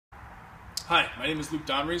Hi, my name is Luke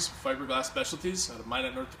Domres, Fiberglass Specialties out of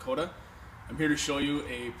Minot, North Dakota. I'm here to show you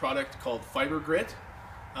a product called Fibergrit.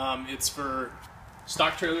 It's for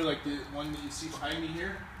stock trailer like the one that you see behind me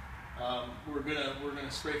here. We're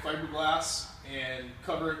gonna spray fiberglass and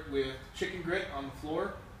cover it with chicken grit on the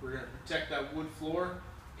floor. We're gonna protect that wood floor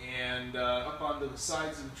and up onto the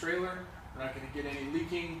sides of the trailer. We're not gonna get any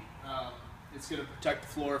leaking. It's gonna protect the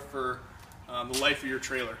floor for the life of your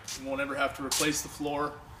trailer. You won't ever have to replace the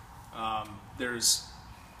floor.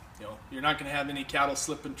 You're not going to have any cattle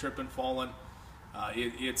slipping, tripping, falling.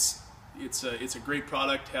 It's a great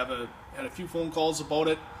product. Had a few phone calls about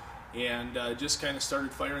it, and just kind of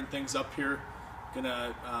started firing things up here.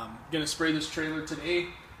 Gonna spray this trailer today,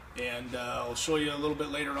 and I'll show you a little bit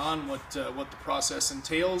later on what the process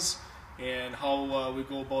entails and how we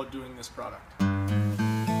go about doing this product.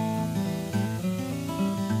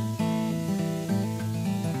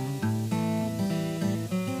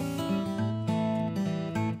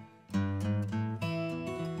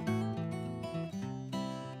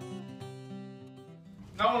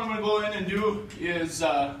 Now what I'm going to go in and do is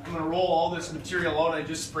I'm going to roll all this material out I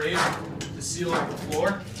just sprayed to seal up the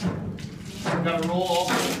floor. I've got to roll all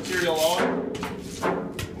this material out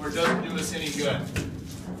or it doesn't do us any good.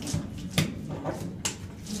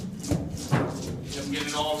 Just get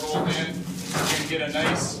it all rolled in.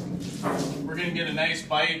 We're going to get a nice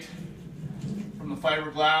bite from the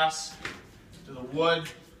fiberglass to the wood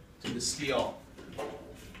to the steel.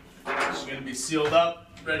 It's going to be sealed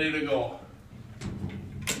up, ready to go.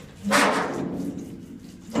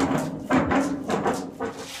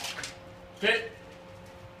 Okay,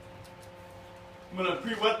 I'm going to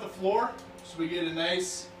pre-wet the floor so we get a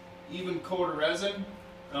nice even coat of resin. And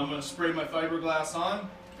I'm going to spray my fiberglass on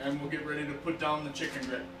and we'll get ready to put down the chicken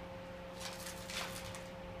grit.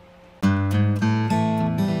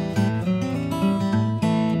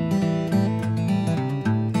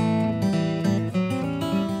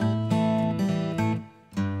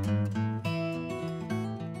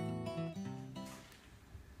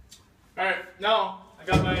 Alright, now I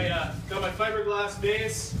got my fiberglass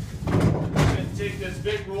base. I'm going to take this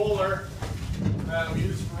big roller that we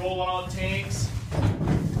use for rolling out tanks,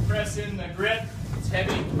 press in the grit. It's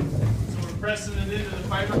heavy, so we're pressing it into the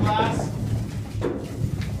fiberglass,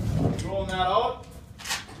 rolling that out.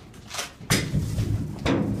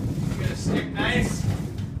 Get it stick nice.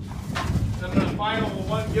 Then I'm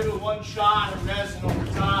going to give it one shot of resin over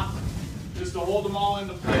top just to hold them all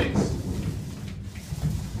into place.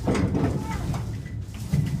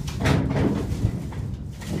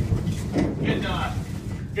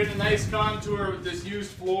 Getting a nice contour with this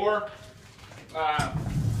used floor.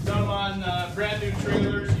 Done on brand new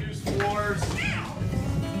trailers, used floors.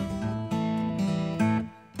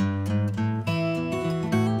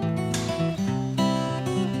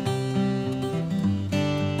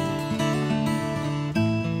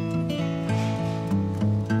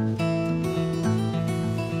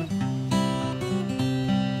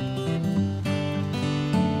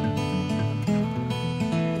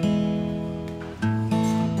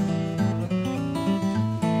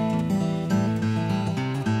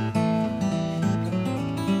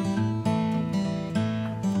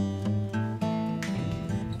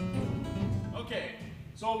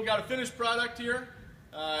 So we got a finished product here.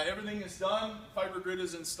 Everything is done. Fibergrit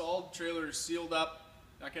is installed. Trailer is sealed up.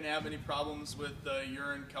 Not going to have any problems with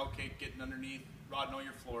urine, cow cake getting underneath, rotting all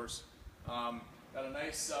your floors. Got a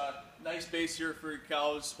nice base here for your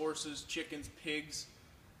cows, horses, chickens, pigs,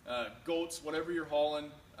 goats, whatever you're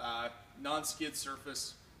hauling. Non-skid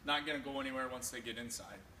surface. Not going to go anywhere once they get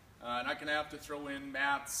inside. Not going to have to throw in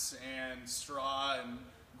mats and straw and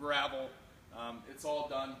gravel. It's all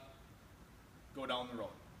done. Go down the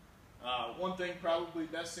road. One thing, probably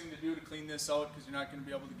best thing to do to clean this out, because you're not going to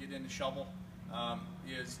be able to get in a shovel,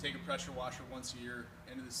 is take a pressure washer once a year,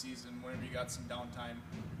 end of the season, whenever you got some downtime.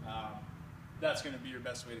 That's going to be your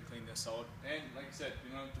best way to clean this out. And like I said,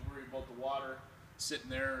 you don't have to worry about the water sitting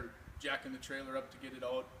there, jacking the trailer up to get it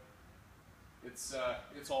out. It's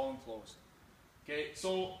all enclosed. Okay,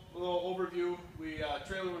 so a little overview.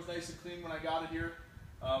 Trailer was nice and clean when I got it here.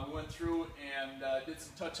 We went through and did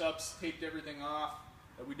some touch-ups, taped everything off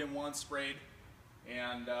that we didn't want sprayed,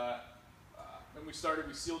 and then we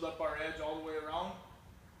sealed up our edge all the way around.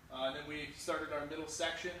 Then we started our middle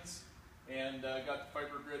sections and got the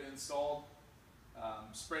Fibergrit installed,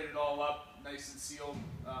 sprayed it all up, nice and sealed,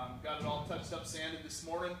 got it all touched up, sanded this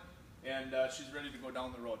morning, and she's ready to go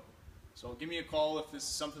down the road. So give me a call if this is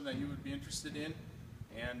something that you would be interested in,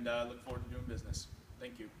 and look forward to doing business.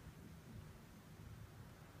 Thank you.